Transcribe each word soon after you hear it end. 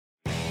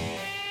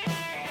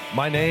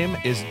My name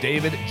is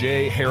David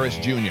J. Harris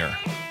Jr.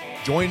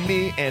 Join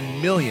me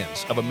and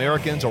millions of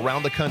Americans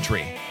around the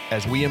country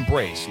as we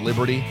embrace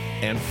liberty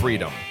and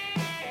freedom.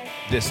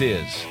 This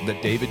is the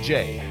David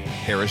J.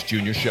 Harris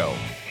Jr. Show.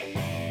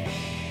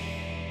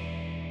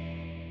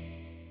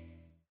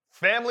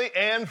 Family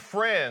and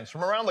friends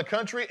from around the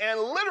country and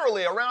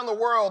literally around the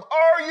world.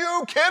 Are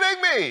you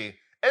kidding me?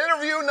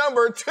 Interview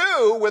number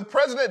 2 with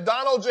President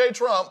Donald J.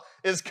 Trump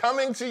is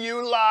coming to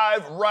you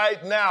live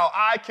right now.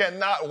 I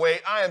cannot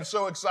wait. I am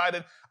so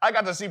excited. I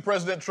got to see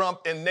President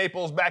Trump in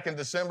Naples back in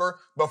December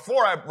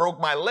before I broke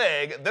my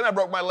leg. Then I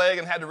broke my leg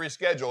and had to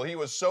reschedule. He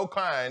was so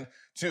kind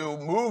to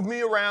move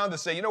me around to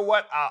say, you know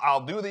what,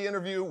 I'll do the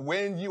interview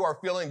when you are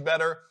feeling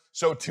better.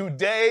 So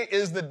today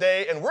is the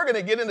day, and we're going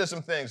to get into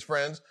some things,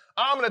 friends.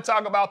 I'm going to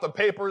talk about the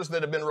papers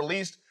that have been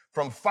released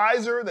from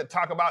Pfizer that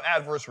talk about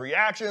adverse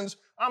reactions.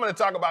 I'm going to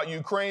talk about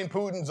Ukraine,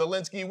 Putin,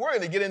 Zelensky. We're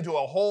going to get into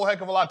a whole heck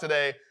of a lot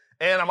today.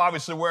 And I'm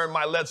obviously wearing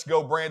my Let's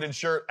Go Brandon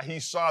shirt. He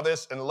saw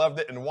this and loved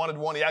it and wanted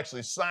one. He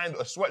actually signed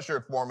a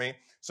sweatshirt for me.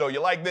 So you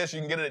like this, you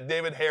can get it at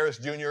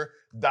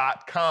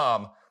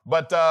davidharrisjr.com.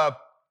 But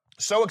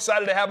so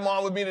excited to have him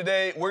on with me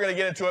today. We're going to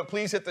get into it.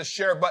 Please hit the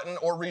share button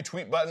or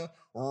retweet button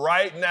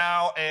right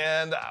now.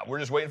 And we're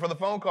just waiting for the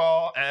phone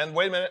call. And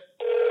wait a minute.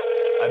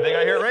 I think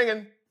I hear it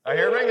ringing.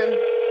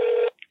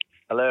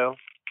 Hello.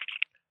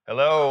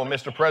 Hello,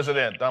 Mr.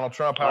 President. Donald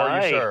Trump, how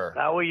are you, sir?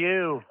 How are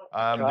you?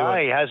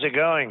 Hi, how's it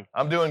going?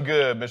 I'm doing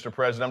good, Mr.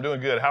 President. I'm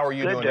doing good. How are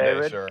you doing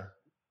David. today, sir?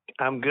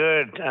 I'm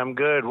good. How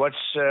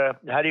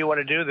do you want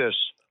to do this?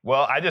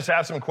 Well, I just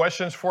have some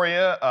questions for you.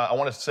 I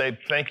want to say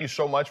thank you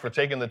so much for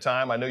taking the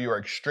time. I know you are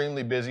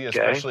extremely busy,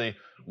 especially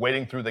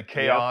wading through the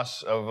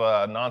chaos of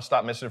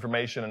nonstop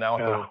misinformation and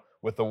now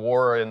with the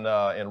war in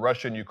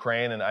Russia and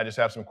Ukraine. And I just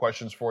have some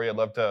questions for you. I'd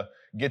love to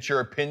get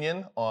your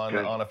opinion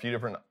on a few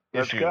different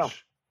issues. Let's go.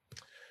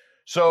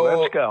 So,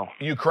 let's go.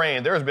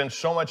 Ukraine, there has been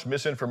so much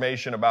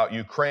misinformation about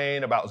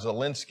Ukraine, about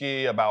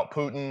Zelensky, about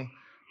Putin.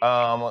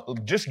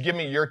 Just give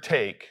me your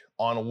take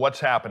on what's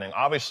happening.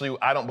 Obviously,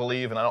 I don't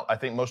believe, and I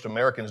think most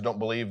Americans don't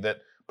believe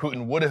that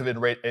Putin would have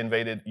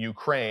invaded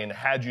Ukraine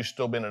had you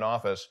still been in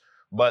office.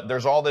 But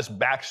there's all this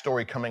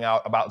backstory coming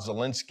out about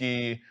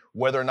Zelensky,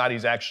 whether or not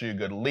he's actually a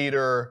good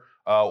leader.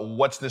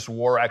 What's this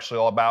war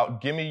actually all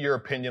about? Give me your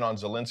opinion on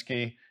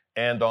Zelensky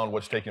and on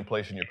what's taking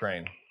place in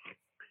Ukraine.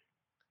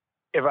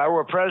 If I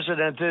were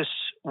president, this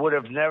would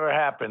have never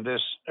happened, this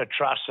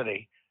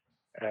atrocity.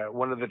 I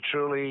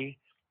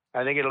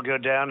think it'll go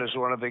down as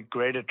one of the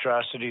great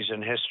atrocities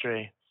in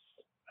history.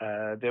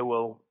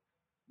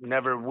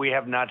 We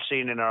have not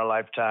seen in our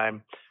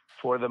lifetime,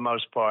 for the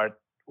most part,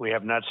 we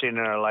have not seen in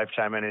our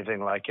lifetime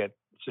anything like it.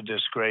 It's a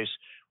disgrace.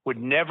 Would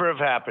never have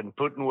happened.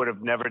 Putin would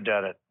have never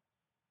done it.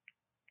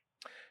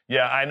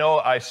 Yeah, I know.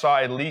 I saw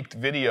a leaked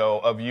video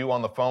of you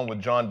on the phone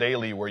with John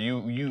Daly where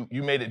you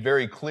made it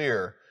very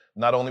clear,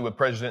 not only with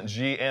President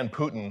Xi and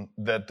Putin,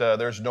 that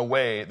there's no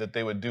way that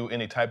they would do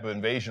any type of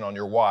invasion on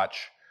your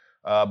watch.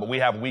 But we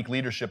have weak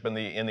leadership in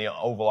the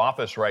Oval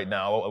Office right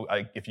now,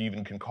 if you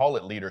even can call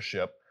it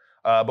leadership.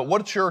 But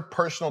what's your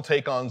personal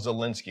take on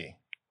Zelensky?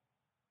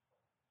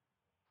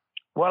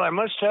 Well, I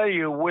must tell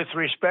you, with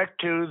respect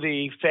to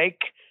the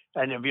fake,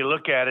 and if you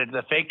look at it,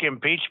 the fake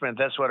impeachment,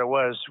 that's what it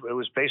was. It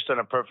was based on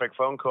a perfect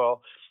phone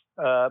call.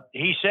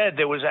 He said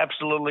there was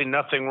absolutely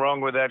nothing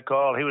wrong with that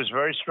call. He was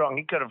very strong.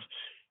 He could have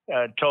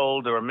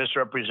told or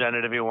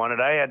misrepresented if he wanted.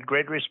 I had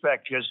great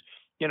respect because,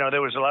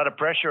 there was a lot of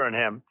pressure on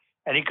him.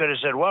 And he could have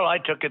said, well, I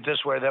took it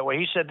this way, that way.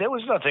 He said there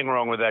was nothing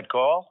wrong with that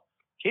call.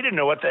 He didn't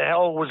know what the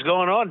hell was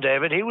going on,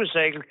 David. He was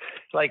saying,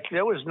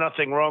 there was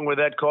nothing wrong with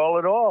that call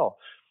at all.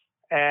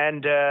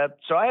 And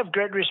so I have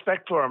great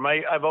respect for him.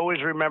 I've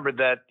always remembered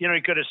that. He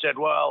could have said,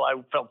 well, I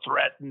felt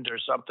threatened or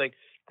something.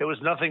 There was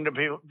nothing to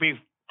be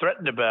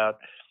threatened about.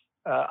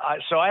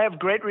 So I have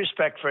great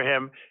respect for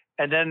him.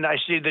 And then I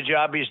see the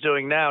job he's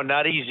doing now,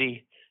 not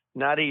easy.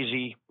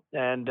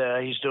 And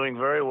he's doing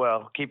very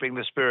well, keeping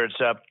the spirits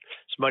up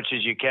as much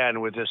as you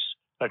can with this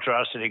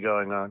atrocity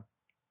going on.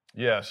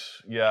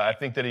 Yes. Yeah, I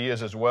think that he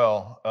is as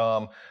well.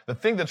 The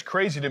thing that's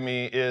crazy to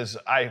me is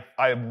I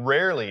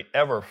rarely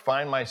ever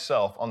find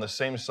myself on the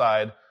same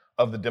side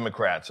of the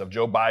Democrats, of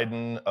Joe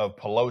Biden, of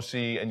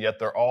Pelosi, and yet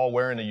they're all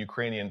wearing a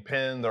Ukrainian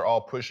pin. They're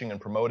all pushing and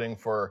promoting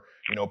for,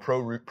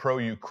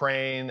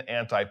 pro-Ukraine,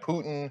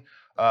 anti-Putin.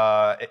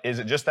 Is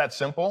it just that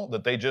simple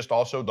that they just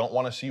also don't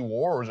want to see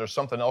war, or is there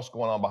something else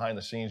going on behind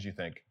the scenes, you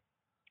think?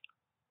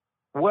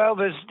 Well,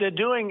 they're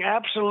doing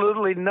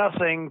absolutely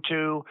nothing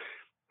to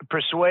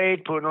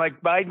persuade Putin.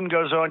 Like Biden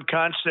goes on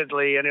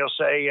constantly and he'll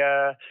say,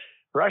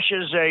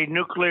 Russia's a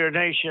nuclear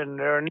nation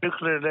or a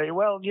nuclear nation.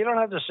 Well, you don't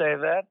have to say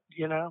that,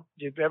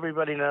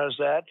 everybody knows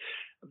that.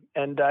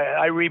 And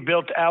I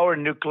rebuilt our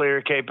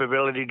nuclear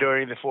capability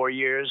during the 4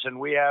 years, and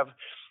we have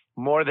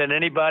more than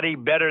anybody,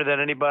 better than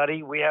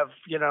anybody. We have,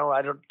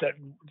 that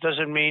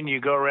doesn't mean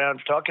you go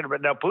around talking about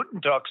it. Now,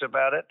 Putin talks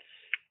about it.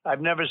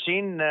 I've never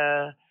seen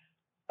a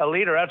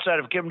leader outside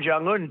of Kim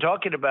Jong-un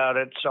talking about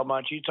it so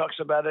much. He talks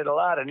about it a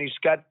lot, and he's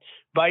got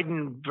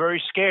Biden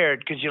very scared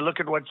because you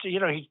look at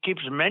he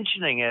keeps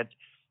mentioning it,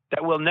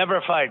 that we'll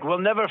never fight. We'll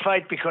never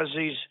fight because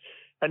he's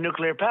a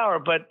nuclear power.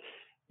 But,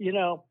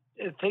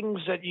 things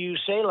that you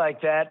say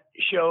like that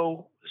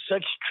show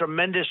such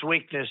tremendous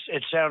weakness.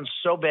 It sounds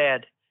so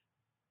bad.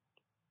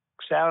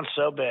 Sounds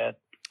so bad.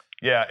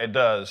 Yeah, it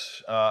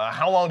does.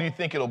 How long do you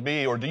think it'll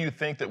be, or do you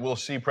think that we'll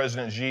see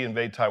President Xi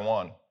invade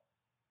Taiwan?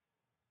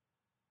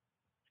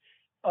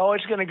 Oh,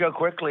 it's going to go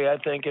quickly. I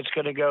think it's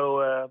going to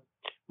go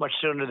much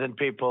sooner than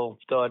people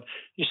thought.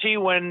 You see,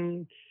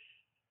 when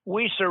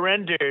we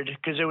surrendered,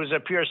 because it was a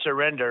pure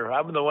surrender,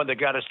 I'm the one that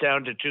got us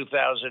down to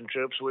 2,000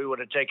 troops. We would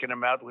have taken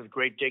them out with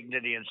great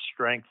dignity and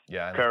strength,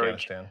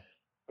 courage.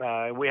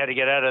 Afghanistan. We had to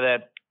get out of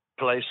that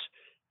place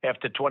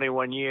after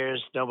 21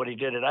 years. Nobody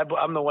did it.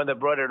 I'm the one that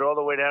brought it all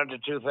the way down to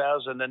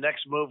 2,000. The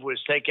next move was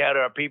take out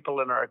our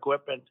people and our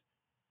equipment.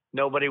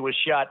 Nobody was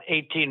shot.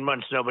 18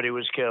 months, nobody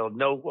was killed.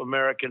 No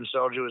American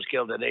soldier was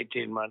killed in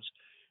 18 months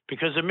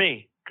because of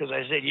me, because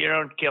I said, you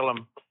don't kill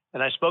them.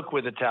 And I spoke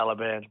with the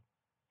Taliban.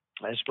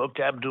 I spoke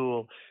to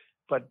Abdul.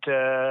 But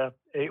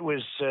it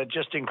was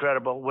just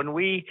incredible. When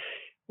we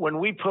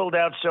pulled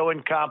out so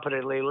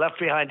incompetently, left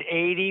behind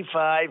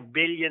 $85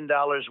 billion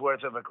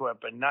worth of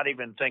equipment, not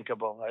even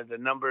thinkable. The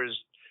numbers,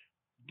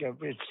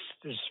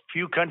 there's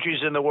few countries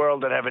in the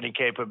world that have any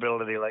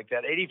capability like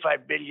that.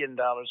 $85 billion.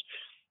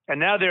 And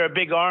now they're a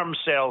big arms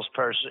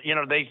salesperson.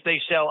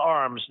 They sell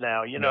arms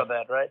now. You know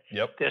that, right?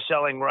 Yep. They're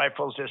selling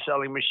rifles. They're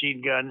selling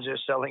machine guns. They're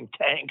selling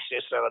tanks.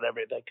 They're selling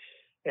everything.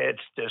 It's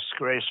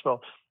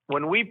disgraceful.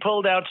 When we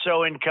pulled out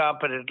so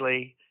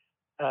incompetently,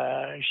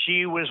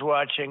 Xi was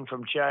watching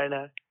from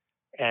China,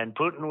 and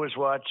Putin was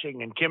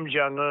watching, and Kim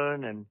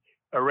Jong-un and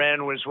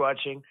Iran was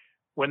watching.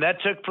 When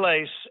that took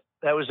place,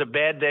 that was a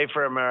bad day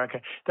for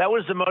America. That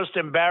was the most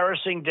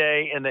embarrassing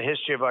day in the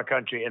history of our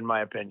country, in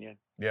my opinion.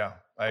 Yeah,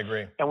 I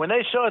agree. And when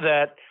they saw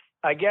that,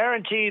 I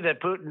guarantee that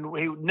Putin,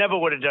 he never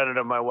would have done it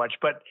on my watch.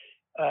 But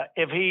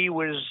if he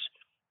was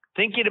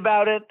thinking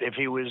about it, if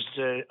he was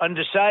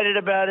undecided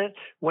about it,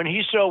 when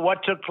he saw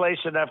what took place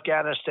in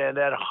Afghanistan,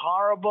 that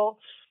horrible,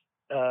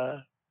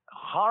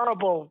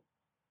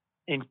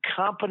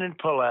 incompetent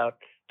pullout,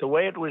 the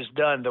way it was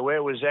done, the way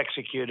it was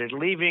executed,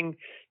 leaving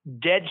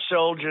dead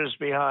soldiers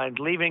behind,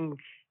 leaving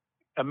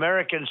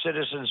American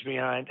citizens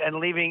behind, and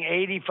leaving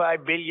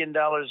 $85 billion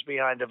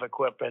behind of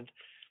equipment.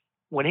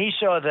 When he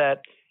saw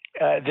that,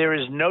 there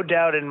is no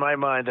doubt in my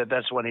mind that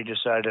that's when he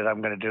decided,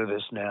 I'm going to do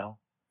this now.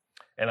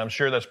 And I'm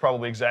sure that's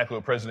probably exactly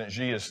what President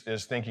Xi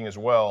is thinking as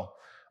well.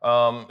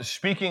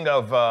 Speaking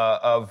of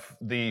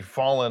the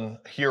fallen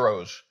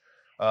heroes,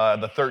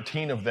 the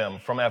 13 of them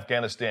from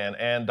Afghanistan,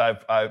 and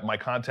my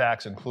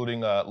contacts,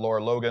 including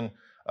Laura Logan,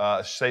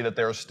 say that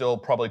there are still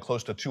probably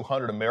close to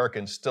 200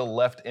 Americans still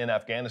left in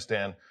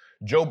Afghanistan.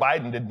 Joe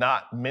Biden did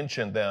not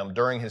mention them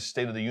during his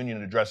State of the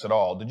Union address at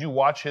all. Did you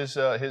watch his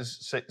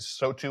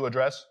SOTU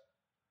address?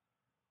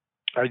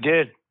 I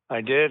did.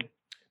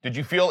 Did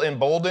you feel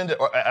emboldened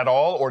at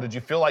all, or did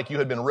you feel like you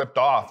had been ripped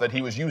off, that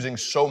he was using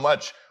so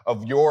much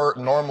of your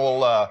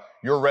normal,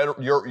 your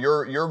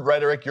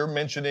rhetoric, your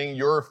mentioning,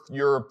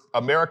 your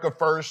America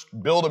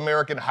first, build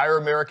American, hire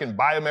American,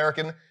 buy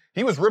American?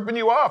 He was ripping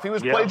you off. He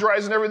was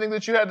plagiarizing everything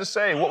that you had to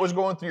say. What was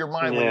going through your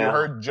mind when you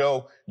heard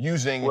Joe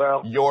using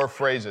your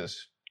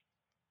phrases?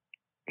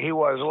 He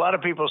was. A lot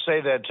of people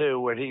say that too,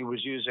 when he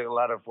was using a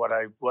lot of what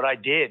I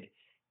did.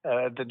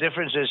 The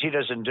difference is he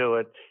doesn't do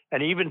it.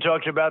 And he even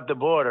talked about the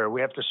border.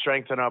 We have to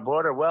strengthen our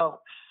border.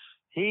 Well,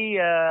 he's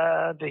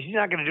not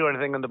going to do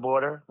anything on the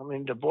border. I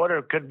mean, the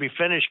border could be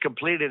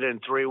completed in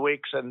 3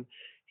 weeks, and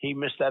he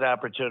missed that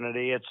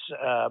opportunity. It's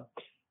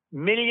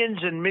millions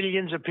and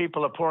millions of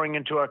people are pouring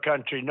into our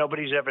country.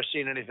 Nobody's ever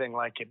seen anything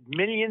like it.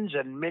 Millions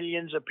and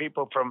millions of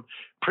people from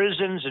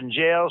prisons and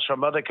jails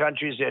from other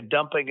countries, they're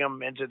dumping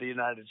them into the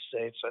United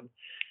States. And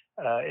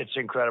it's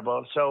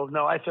incredible. So,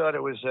 no, I thought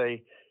it was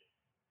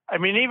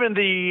even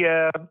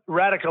the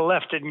radical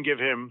left didn't give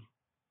him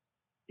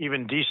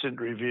even decent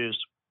reviews.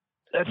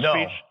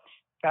 Speech,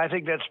 I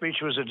think that speech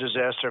was a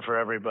disaster for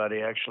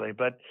everybody, actually.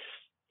 But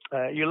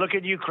you look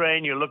at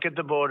Ukraine, you look at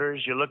the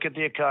borders, you look at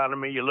the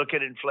economy, you look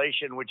at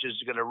inflation, which is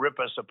going to rip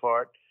us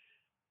apart.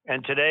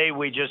 And today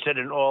we just hit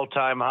an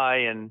all-time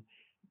high in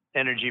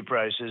energy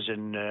prices.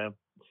 And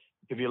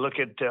if you look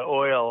at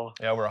oil,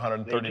 over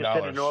 $130. They just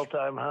hit an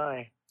all-time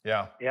high.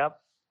 Yeah. Yep.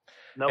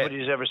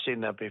 Nobody's ever seen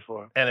that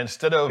before. And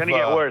instead of it's going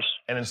to get worse.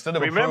 And instead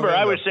of remember,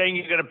 I was saying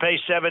you're going to pay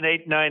 $7,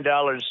 $8,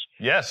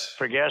 $9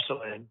 for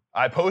gasoline.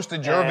 I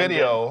posted your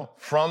video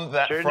from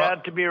that. Turned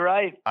out to be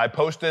right. I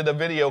posted a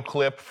video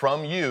clip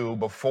from you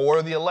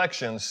before the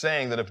election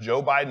saying that if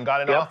Joe Biden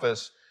got in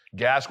office,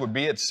 gas would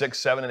be at $6,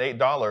 $7, and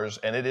 $8,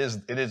 and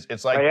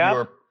it's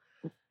like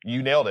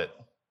you nailed it.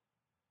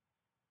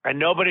 And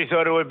nobody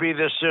thought it would be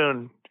this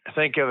soon.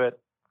 Think of it.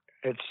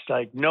 It's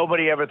like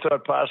nobody ever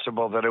thought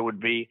possible that it would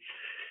be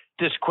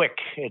this quick.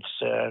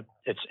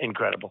 It's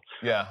incredible.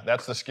 Yeah,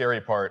 that's the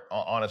scary part,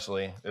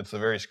 honestly. It's the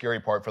very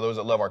scary part for those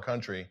that love our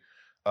country,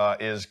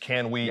 is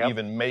can we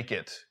even make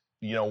it?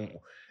 You know,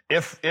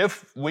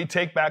 if we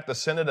take back the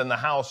Senate and the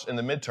House in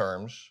the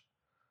midterms,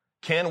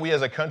 can we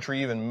as a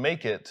country even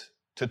make it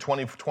to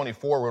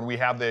 2024 when we'd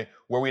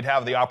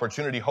have the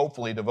opportunity,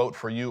 hopefully, to vote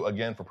for you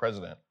again for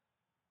president?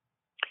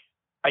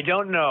 I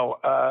don't know.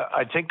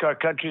 I think our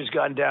country's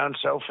gone down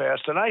so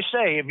fast. And I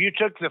say, if you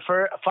took the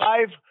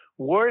 5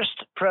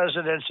 worst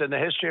presidents in the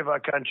history of our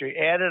country,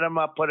 added them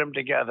up, put them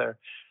together,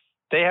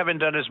 they haven't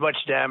done as much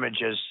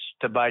damage as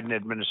the Biden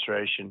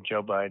administration,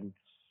 Joe Biden.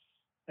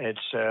 It's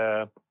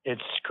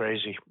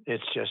crazy.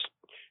 It's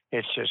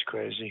just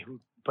crazy.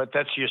 But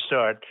that's your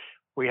start.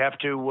 We have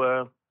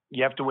to.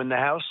 You have to win the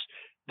House.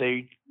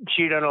 They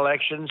cheat on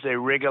elections. They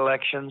rig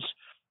elections.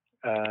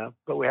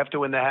 But we have to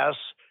win the House.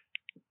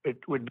 It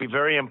would be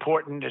very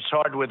important. It's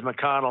hard with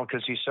McConnell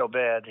because he's so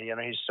bad. You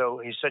know,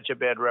 he's such a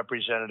bad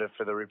representative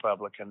for the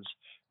Republicans,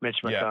 Mitch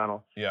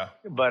McConnell. Yeah.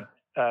 But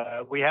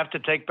we have to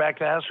take back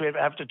the House. We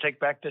have to take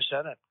back the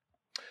Senate.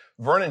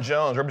 Vernon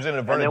Jones,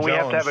 Representative Vernon Jones. And then we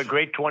have to have a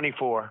great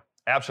 24.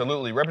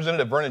 Absolutely.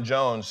 Representative Vernon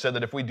Jones said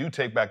that if we do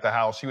take back the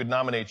House, he would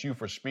nominate you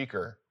for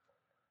Speaker.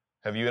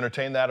 Have you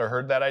entertained that or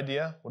heard that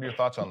idea? What are your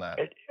thoughts on that?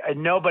 I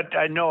know, but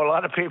I know a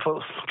lot of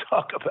people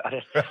talk about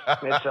it.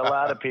 It's a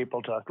lot of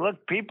people talk.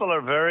 Look, people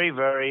are very,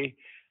 very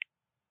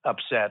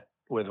upset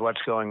with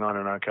what's going on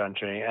in our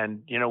country.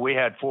 And, you know, we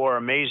had 4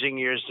 amazing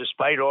years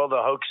despite all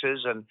the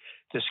hoaxes and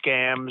the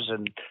scams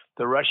and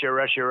the Russia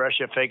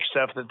fake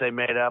stuff that they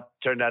made up.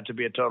 Turned out to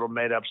be a total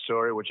made-up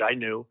story, which I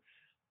knew.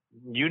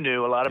 You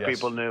knew, a lot of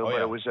people knew,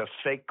 but it was a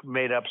fake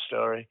made-up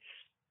story.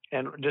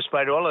 And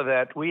despite all of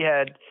that,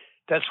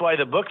 that's why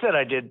the book that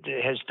I did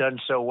has done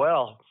so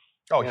well.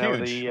 Oh,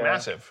 huge,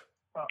 massive.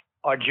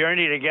 Our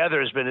journey together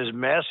has been a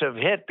massive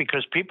hit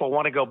because people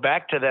want to go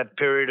back to that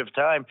period of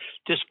time,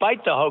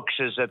 despite the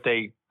hoaxes that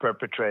they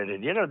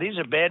perpetrated. You know, these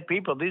are bad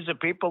people. These are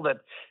people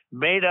that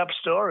made up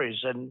stories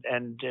and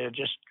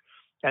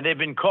they've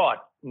been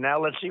caught.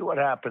 Now let's see what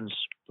happens.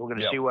 We're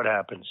going to see what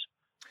happens.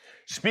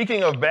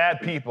 Speaking of bad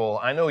people,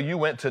 I know you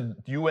went to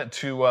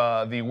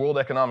the World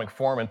Economic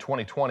Forum in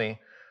 2020.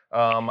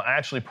 I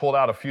actually pulled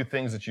out a few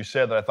things that you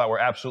said that I thought were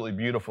absolutely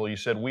beautiful. You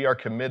said, "We are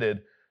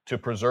committed to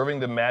preserving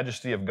the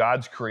majesty of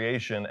God's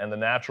creation and the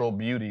natural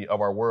beauty of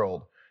our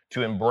world.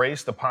 To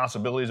embrace the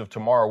possibilities of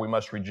tomorrow, we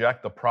must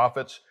reject the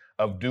prophets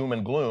of doom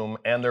and gloom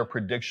and their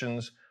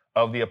predictions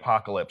of the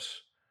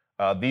apocalypse.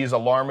 These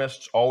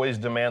alarmists always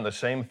demand the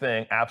same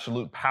thing,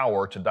 absolute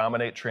power to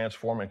dominate,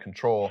 transform, and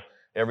control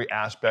every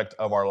aspect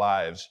of our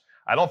lives."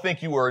 I don't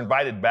think you were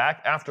invited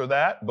back after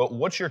that, but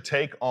what's your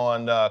take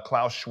on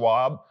Klaus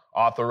Schwab,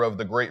 author of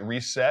The Great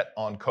Reset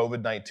on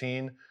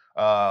COVID-19,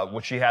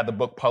 which he had the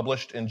book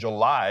published in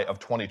July of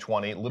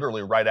 2020,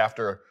 literally right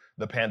after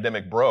the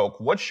pandemic broke.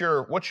 What's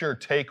your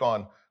take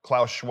on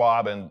Klaus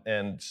Schwab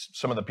and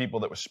some of the people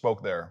that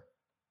spoke there?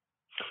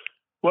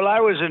 Well,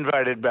 I was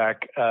invited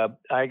back.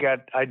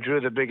 I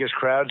drew the biggest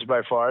crowds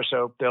by far,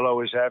 so they'll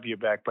always have you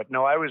back. But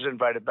no, I was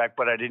invited back,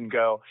 but I didn't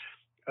go.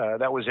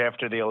 That was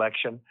after the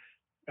election.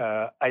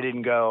 I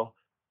didn't go.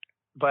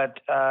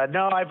 But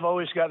no, I've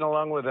always gotten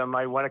along with them.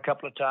 I went a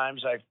couple of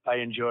times. I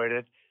enjoyed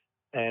it,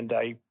 and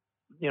I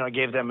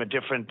gave them a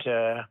different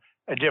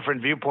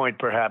viewpoint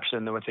perhaps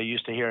than what they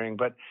used to hearing.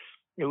 But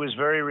it was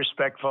very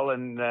respectful,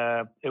 and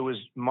it was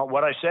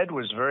what I said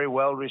was very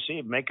well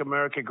received. Make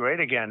America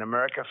great again,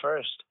 America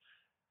first.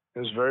 It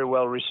was very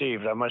well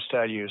received, I must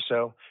tell you.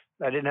 So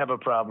I didn't have a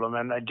problem,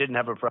 and I didn't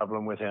have a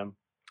problem with him.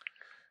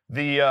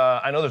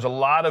 I know there's a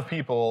lot of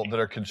people that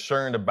are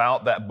concerned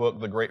about that book,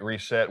 The Great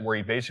Reset, where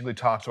he basically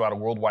talks about a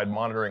worldwide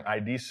monitoring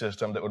ID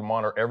system that would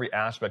monitor every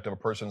aspect of a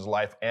person's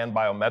life and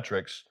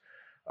biometrics.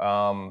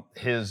 One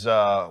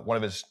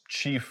of his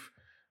chief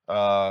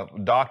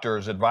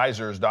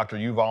advisors, Dr.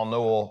 Yuval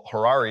Noah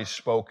Harari,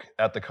 spoke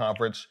at the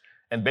conference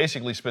and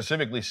basically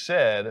specifically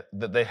said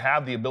that they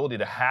have the ability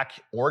to hack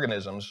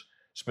organisms,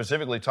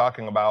 specifically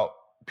talking about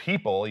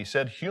people. He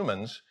said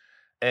humans.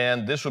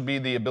 And this would be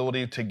the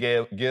ability to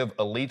give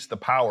elites the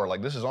power.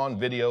 Like, this is on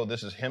video.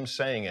 This is him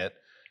saying it.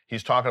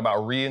 He's talking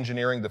about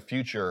re-engineering the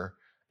future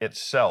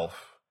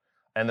itself.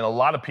 And then a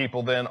lot of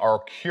people then are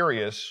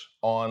curious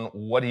on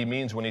what he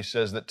means when he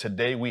says that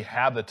today we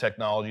have the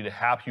technology to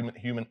hack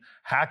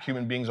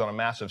human beings on a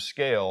massive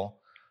scale.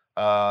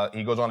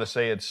 He goes on to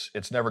say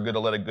it's never good to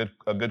let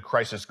a good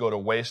crisis go to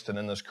waste. And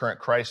in this current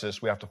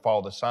crisis, we have to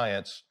follow the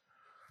science.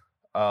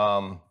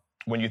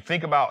 When you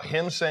think about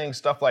him saying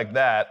stuff like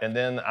that, and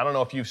then I don't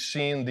know if you've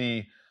seen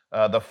the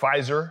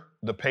Pfizer,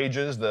 the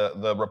pages,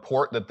 the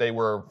report that they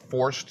were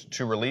forced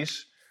to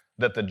release,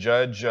 that the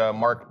judge,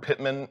 Mark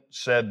Pittman,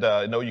 said,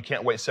 no, you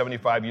can't wait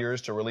 75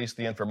 years to release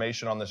the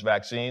information on this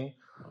vaccine.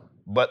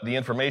 But the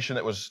information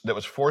that was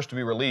forced to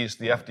be released,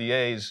 the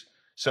FDA's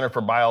Center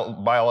for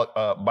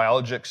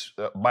Biologics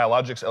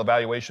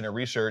Evaluation and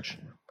Research,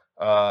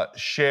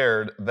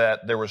 shared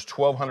that there was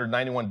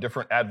 1,291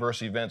 different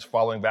adverse events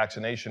following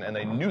vaccination, and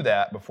they knew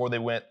that before they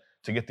went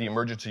to get the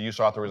emergency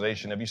use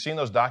authorization. Have you seen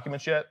those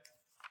documents yet?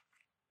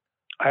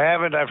 I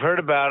haven't. I've heard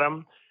about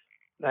them,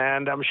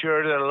 and I'm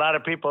sure that a lot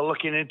of people are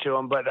looking into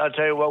them. But I'll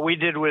tell you, what we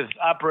did with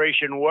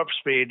Operation Warp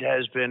Speed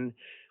has been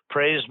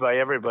praised by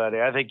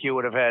everybody. I think you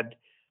would have had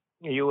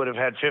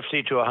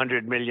 50 to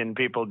 100 million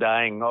people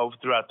dying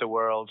throughout the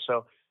world.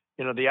 So,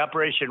 the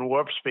Operation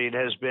Warp Speed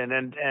has been,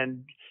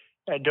 and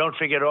don't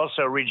forget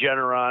also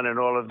Regeneron and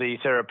all of the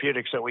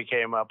therapeutics that we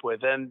came up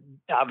with, and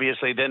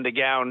obviously then the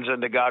gowns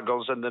and the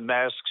goggles and the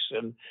masks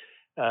and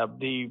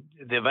the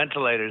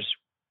ventilators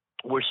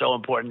were so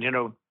important.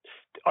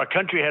 Our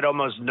country had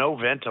almost no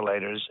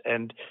ventilators,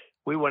 and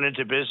we went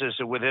into business,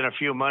 and within a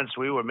few months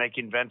we were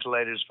making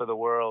ventilators for the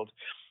world.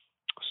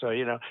 So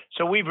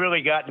so we've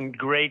really gotten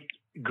great.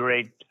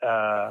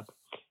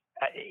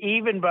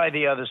 Even by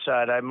the other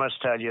side, I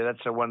must tell you,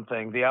 that's the one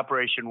thing. The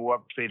Operation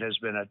Warp Speed has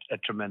been a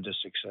tremendous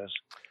success.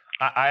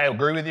 I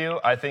agree with you.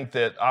 I think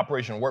that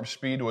Operation Warp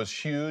Speed was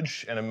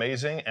huge and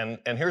amazing. And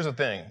here's the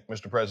thing,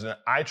 Mr. President,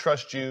 I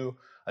trust you.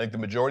 I think the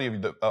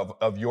majority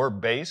of your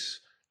base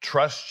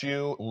trusts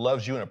you,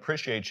 loves you, and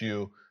appreciates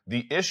you.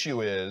 The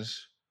issue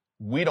is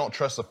we don't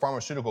trust the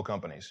pharmaceutical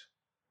companies.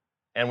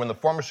 And when the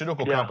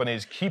pharmaceutical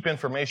companies keep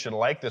information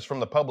like this from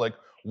the public,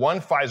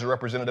 one Pfizer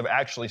representative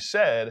actually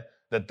said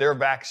that their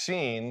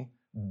vaccine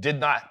did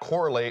not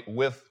correlate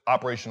with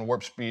Operation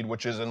Warp Speed,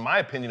 which is, in my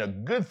opinion, a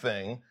good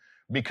thing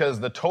because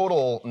the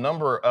total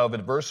number of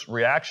adverse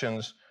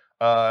reactions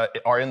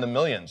are in the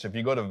millions. If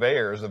you go to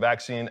VAERS, the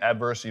Vaccine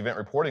Adverse Event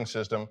Reporting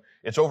System,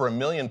 it's over 1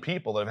 million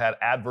people that have had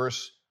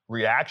adverse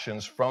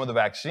reactions from the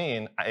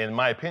vaccine. In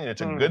my opinion,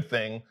 it's a good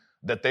thing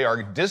that they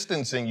are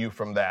distancing you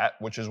from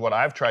that, which is what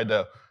I've tried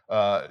to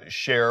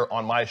share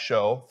on my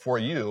show for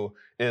you,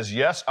 is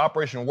yes,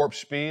 Operation Warp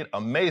Speed,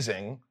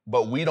 amazing,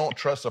 but we don't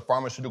trust the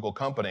pharmaceutical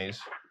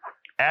companies.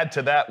 Add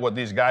to that what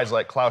these guys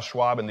like Klaus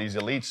Schwab and these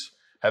elites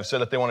have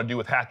said that they want to do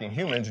with hacking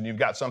humans, and you've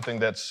got something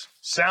that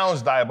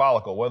sounds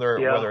diabolical, whether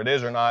it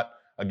is or not.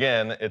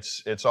 Again,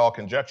 it's all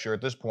conjecture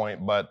at this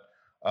point, but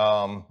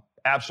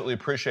absolutely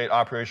appreciate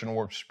Operation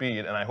Warp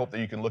Speed, and I hope that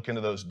you can look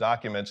into those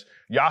documents.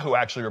 Yahoo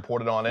actually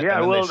reported on it. Yeah,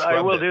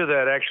 I will do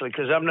that actually,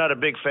 because I'm not a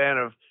big fan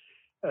of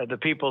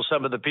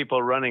some of the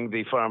people running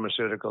the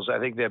pharmaceuticals. I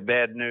think they're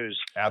bad news.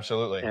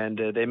 Absolutely.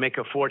 And they make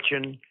a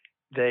fortune.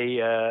 They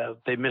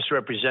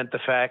misrepresent the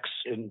facts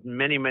in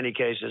many, many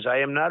cases. I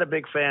am not a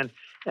big fan,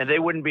 and they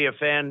wouldn't be a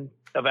fan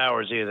of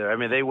ours either. I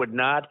mean, they would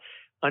not,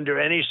 under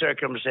any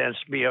circumstance,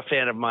 be a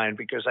fan of mine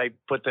because I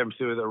put them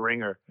through the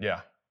ringer. Yeah.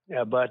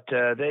 But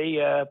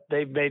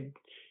they've made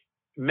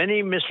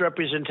many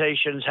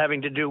misrepresentations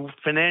having to do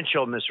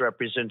financial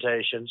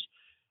misrepresentations,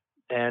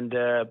 and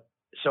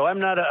so I'm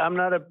not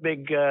a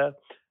big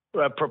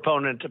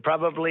proponent.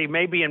 Probably,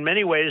 maybe in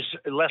many ways,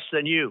 less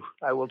than you.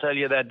 I will tell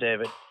you that,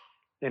 David.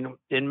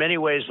 In many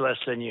ways, less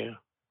than you.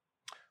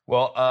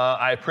 Well,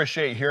 I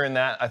appreciate hearing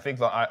that. I think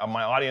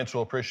my audience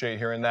will appreciate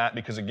hearing that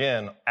because,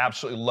 again,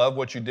 absolutely love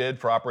what you did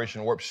for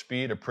Operation Warp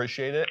Speed.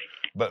 Appreciate it.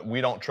 But we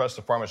don't trust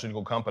the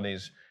pharmaceutical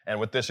companies. And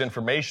with this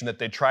information that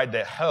they tried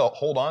to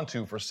hold on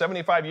to for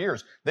 75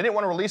 years, they didn't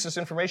want to release this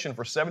information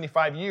for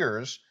 75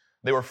 years.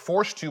 They were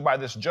forced to by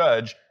this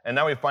judge, and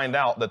now we find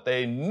out that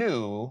they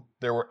knew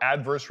there were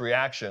adverse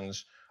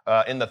reactions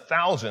in the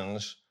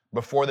thousands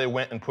before they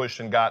went and pushed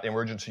and got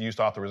emergency use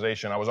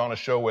authorization. I was on a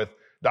show with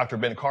Dr.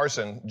 Ben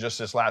Carson just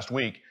this last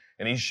week,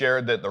 and he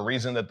shared that the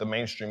reason that the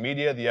mainstream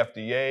media, the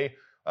FDA,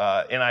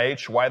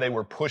 NIH, why they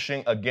were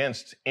pushing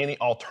against any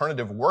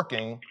alternative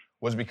working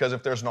was because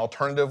if there's an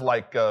alternative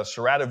like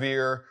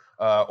Ciradivir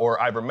or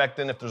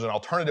ivermectin, if there's an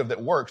alternative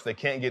that works, they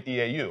can't get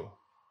EAU.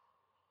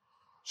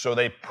 So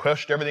they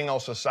pushed everything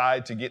else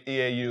aside to get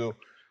EAU,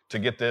 to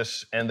get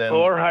this, and then...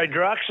 Or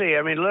hydroxy.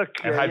 I mean, look...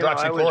 And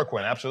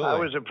hydroxychloroquine, absolutely. I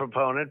was a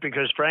proponent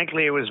because,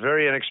 frankly, it was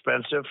very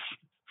inexpensive,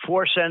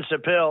 4 cents a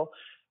pill,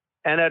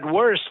 and at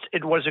worst,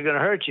 it wasn't going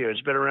to hurt you.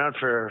 It's been around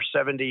for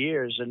 70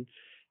 years and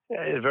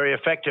very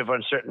effective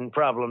on certain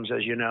problems,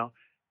 as you know.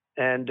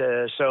 And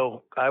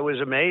so I was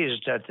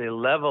amazed at the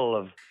level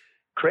of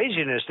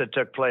craziness that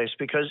took place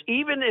because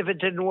even if it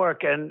didn't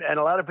work, and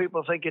a lot of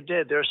people think it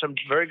did, there are some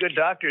very good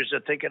doctors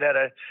that think it had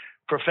a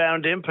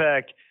profound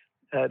impact.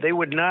 They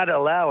would not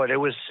allow it. It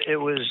was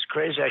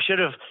crazy. I should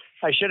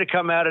have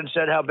come out and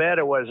said how bad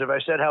it was. If I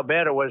said how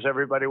bad it was,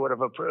 everybody would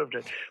have approved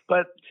it.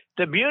 But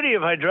the beauty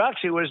of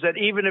hydroxy was that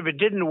even if it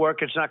didn't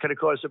work, it's not going to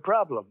cause a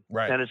problem.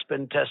 Right. And it's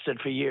been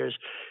tested for years.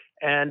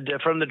 And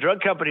from the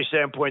drug company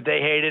standpoint, they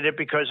hated it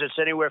because it's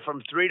anywhere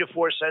from 3 to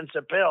 4 cents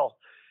a pill.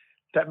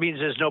 That means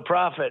there's no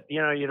profit.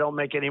 You don't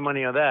make any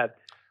money on that.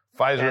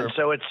 Pfizer. And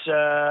so it's,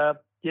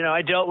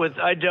 I dealt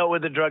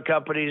with the drug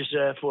companies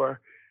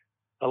for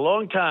a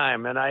long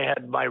time, and I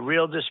had my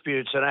real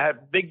disputes, and I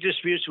had big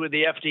disputes with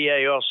the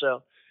FDA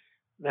also,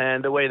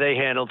 and the way they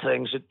handle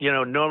things.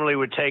 Normally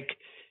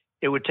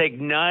it would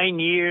take 9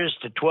 years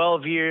to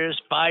 12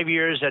 years, 5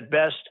 years at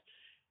best,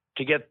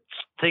 to get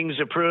things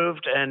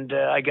approved, and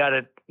I got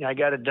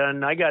it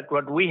done. I got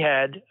what we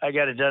had. I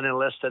got it done in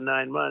less than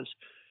 9 months.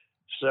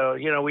 So,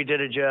 we did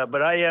a job.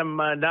 But I am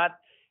not.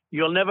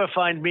 You'll never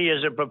find me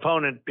as a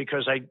proponent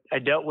because I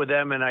dealt with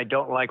them and I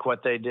don't like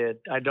what they did.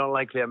 I don't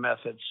like their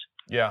methods.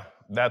 Yeah,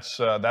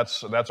 that's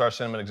our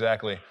sentiment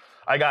exactly.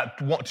 I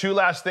got 2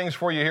 last things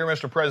for you here,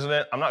 Mr.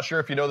 President. I'm not sure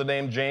if you know the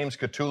name James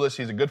Katoulis.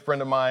 He's a good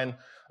friend of mine.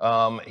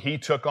 He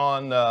took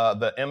on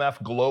the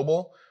MF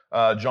Global.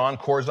 John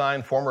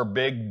Corzine, former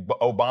big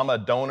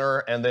Obama donor,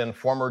 and then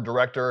former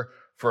director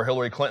for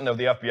Hillary Clinton of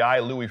the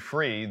FBI, Louis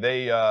Freeh,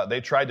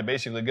 they tried to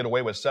basically get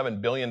away with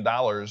 $7 billion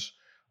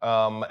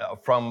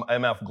from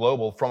MF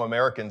Global, from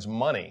Americans'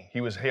 money.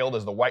 He was hailed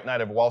as the White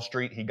Knight of Wall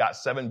Street. He got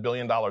 $7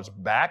 billion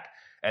back,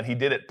 and he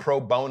did it pro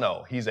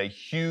bono. He's a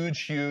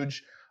huge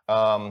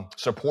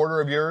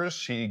supporter of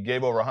yours. He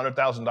gave over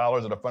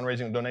 $100,000 at a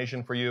fundraising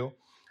donation for you.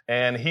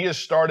 And he has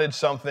started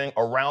something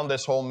around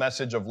this whole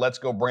message of Let's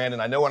Go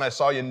Brandon. I know when I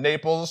saw you in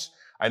Naples,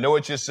 I know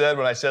what you said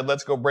when I said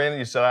Let's Go Brandon.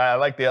 You said, I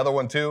like the other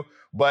one too.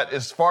 But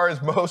as far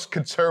as most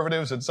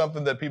conservatives, it's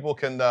something that people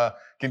can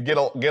get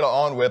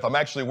on with. I'm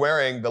actually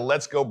wearing the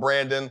Let's Go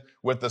Brandon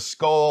with the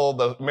skull,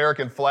 the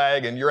American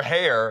flag, and your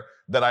hair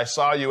that I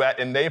saw you at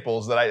in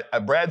Naples.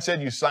 That Brad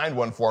said you signed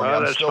one for me. Oh,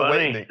 I'm that's still funny.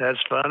 waiting. That's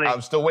funny.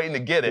 I'm still waiting to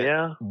get it.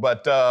 Yeah.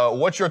 But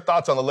what's your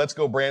thoughts on the Let's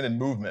Go Brandon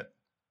movement?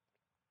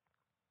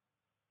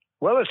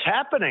 Well, it's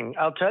happening.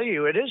 I'll tell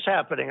you, it is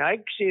happening. I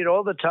see it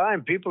all the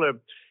time. People are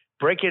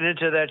breaking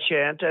into that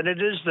chant, and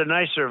it is the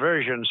nicer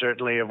version,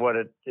 certainly, of what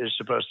it is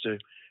supposed to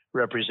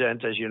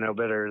represent, as you know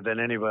better than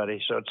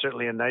anybody. So it's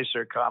certainly a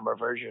nicer, calmer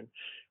version.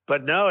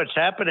 But no, it's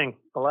happening.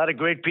 A lot of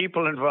great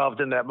people involved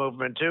in that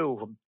movement,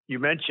 too, you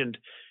mentioned.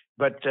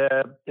 But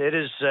it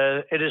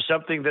is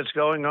something that's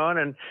going on,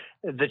 and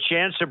the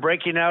chants are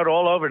breaking out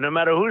all over. No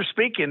matter who's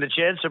speaking, the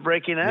chants are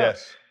breaking out.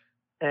 Yes.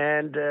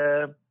 And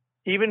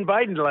even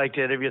Biden liked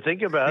it, if you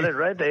think about it,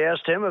 right? They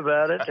asked him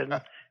about it,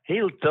 and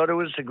he thought it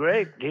was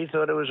great. He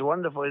thought it was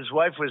wonderful. His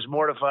wife was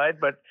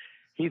mortified, but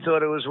he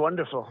thought it was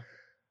wonderful.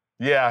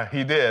 Yeah,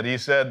 he did. He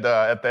said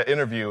at the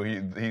interview,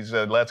 he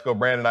said, Let's Go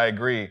Brandon, I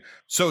agree.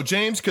 So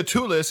James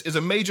Katoulis is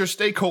a major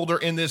stakeholder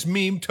in this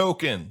meme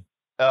token.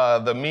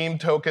 The meme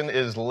token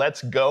is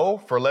Let's Go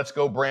for Let's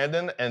Go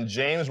Brandon, and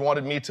James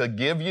wanted me to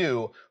give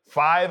you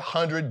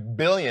 500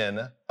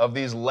 billion of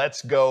these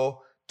Let's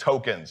Go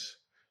tokens.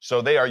 So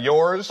they are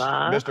yours,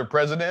 Mr.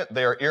 President.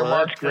 They are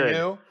earmarked for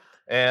you.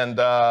 And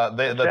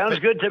sounds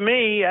good to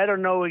me. I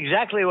don't know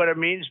exactly what it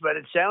means, but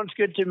it sounds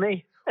good to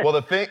me. Well,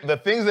 the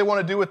things they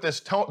want to do with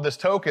this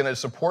token is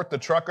support the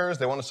truckers.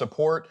 They want to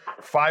support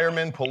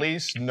firemen,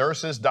 police,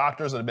 nurses,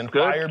 doctors that have been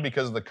fired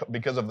because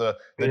of the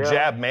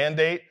jab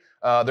mandate.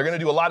 They're going to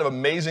do a lot of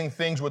amazing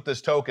things with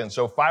this token.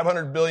 So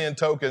 500 billion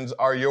tokens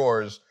are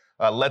yours.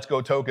 Let's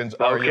Go tokens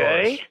are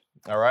yours.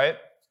 All right.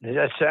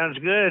 That sounds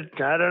good.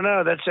 I don't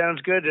know. That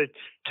sounds good. I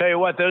tell you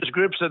what, those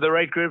groups are the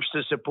right groups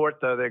to support,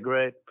 though. They're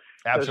great.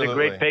 Absolutely. Those are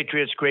great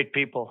patriots, great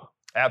people.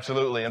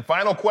 Absolutely. And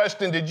final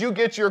question, did you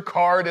get your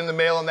card in the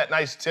mail in that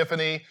nice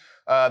Tiffany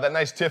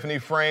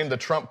frame, the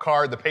Trump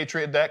card, the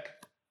Patriot deck?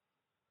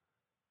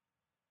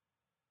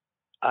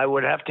 I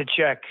would have to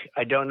check.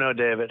 I don't know,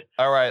 David.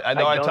 All right. I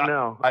know.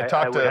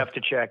 I would have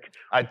to check.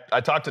 I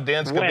talked to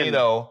Dan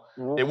Scavino.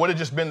 It would have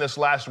just been this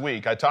last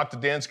week. I talked to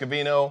Dan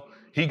Scavino.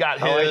 He got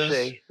his. Oh, I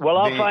see. Well,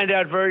 I'll find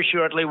out very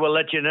shortly. We'll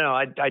let you know.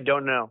 I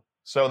don't know.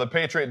 So the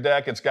Patriot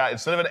deck, it's got,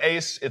 instead of an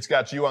ace, it's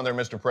got you on there,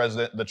 Mr.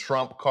 President, the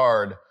Trump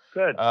card.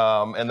 Good.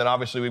 And then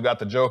obviously we've got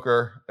the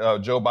Joker,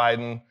 Joe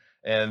Biden,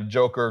 and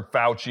Joker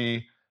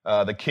Fauci.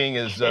 The King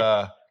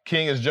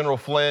is General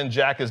Flynn,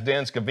 Jack is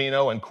Dan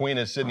Scavino, and Queen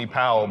is Sidney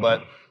Powell.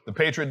 But the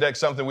Patriot deck's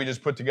something we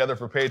just put together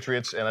for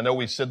Patriots, and I know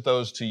we sent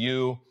those to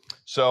you.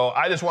 So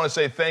I just want to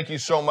say thank you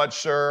so much,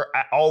 sir.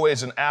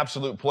 Always an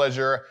absolute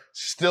pleasure.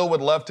 Still would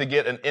love to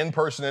get an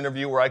in-person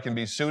interview where I can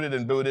be suited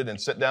and booted and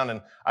sit down.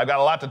 And I've got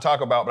a lot to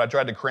talk about, but I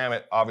tried to cram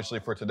it, obviously,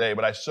 for today.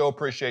 But I so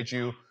appreciate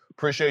you.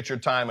 Appreciate your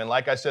time. And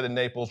like I said in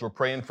Naples, we're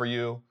praying for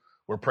you.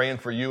 We're praying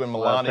for you and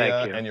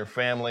Melania and your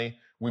family.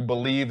 We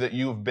believe that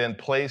you've been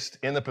placed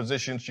in the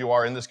positions you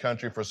are in this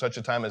country for such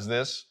a time as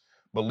this.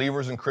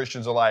 Believers and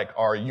Christians alike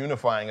are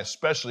unifying,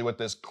 especially with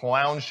this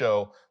clown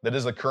show that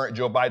is the current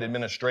Joe Biden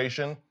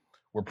administration.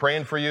 We're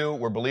praying for you.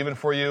 We're believing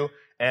for you.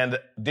 And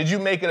did you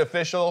make it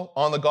official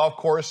on the golf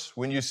course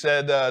when you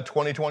said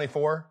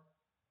 2024?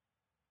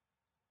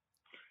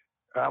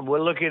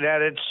 We're looking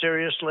at it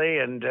seriously.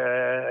 And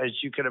as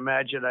you can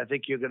imagine, I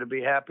think you're going to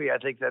be happy. I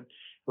think that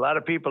a lot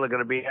of people are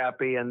going to be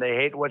happy, and they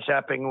hate what's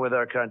happening with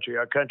our country.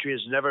 Our country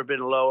has never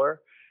been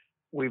lower.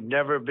 We've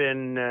never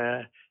been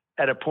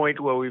at a point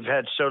where we've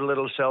had so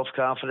little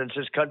self-confidence.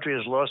 This country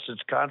has lost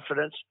its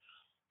confidence.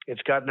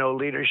 It's got no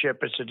leadership.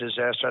 It's a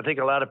disaster. I think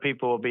a lot of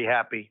people will be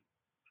happy.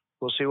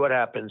 We'll see what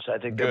happens. I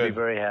think they'll be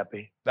very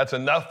happy. That's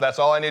enough. That's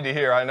all I need to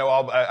hear. I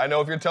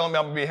know if you're telling me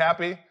I'm going to be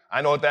happy,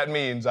 I know what that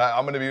means.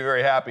 I'm going to be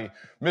very happy.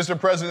 Mr.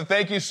 President,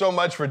 thank you so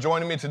much for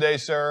joining me today,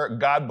 sir.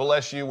 God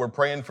bless you. We're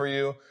praying for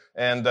you.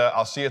 And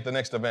I'll see you at the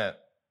next event.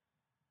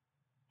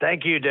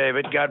 Thank you,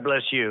 David. God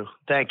bless you.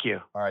 Thank you.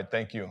 All right.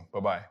 Thank you.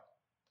 Bye-bye.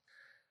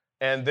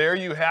 And there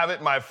you have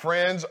it, my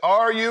friends.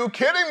 Are you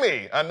kidding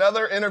me?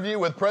 Another interview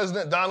with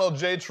President Donald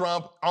J.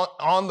 Trump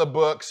on the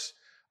books.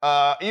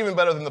 Even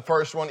better than the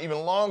first one, even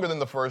longer than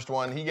the first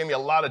one. He gave me a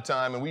lot of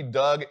time, and we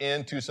dug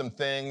into some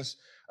things.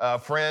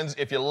 Friends,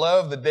 if you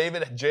love the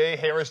David J.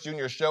 Harris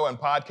Jr. show and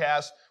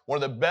podcast,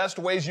 One of the best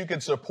ways you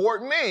can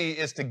support me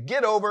is to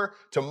get over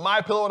to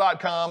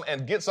MyPillow.com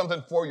and get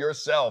something for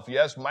yourself.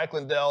 Yes, Mike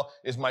Lindell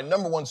is my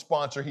 #1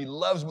 sponsor. He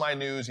loves my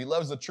news. He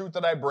loves the truth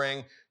that I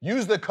bring.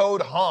 Use the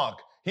code HONK.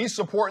 He's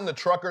supporting the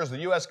truckers, the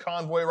U.S.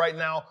 convoy right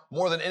now,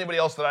 more than anybody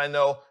else that I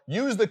know.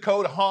 Use the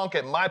code HONK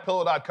at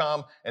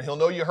MyPillow.com, and he'll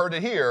know you heard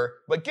it here.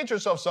 But get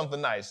yourself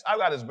something nice. I've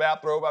got his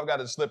bathrobe. I've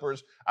got his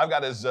slippers. I've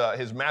got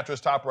his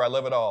mattress topper. I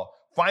love it all.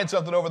 Find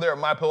something over there at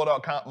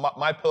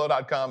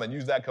MyPillow.com and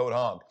use that code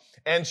HONK.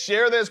 And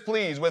share this,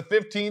 please, with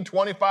 15,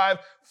 25,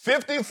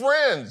 50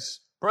 friends.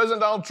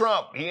 President Donald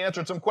Trump, he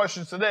answered some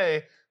questions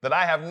today that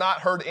I have not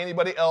heard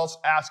anybody else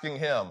asking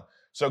him.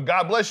 So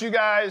God bless you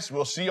guys.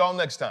 We'll see you all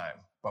next time.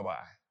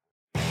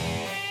 Bye-bye.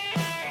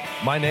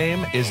 My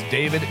name is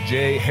David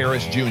J.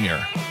 Harris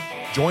Jr.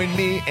 Join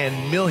me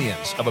and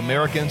millions of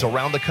Americans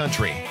around the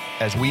country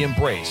as we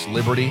embrace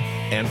liberty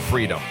and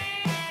freedom.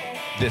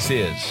 This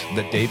is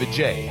the David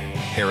J.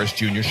 Harris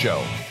Jr.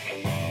 Show.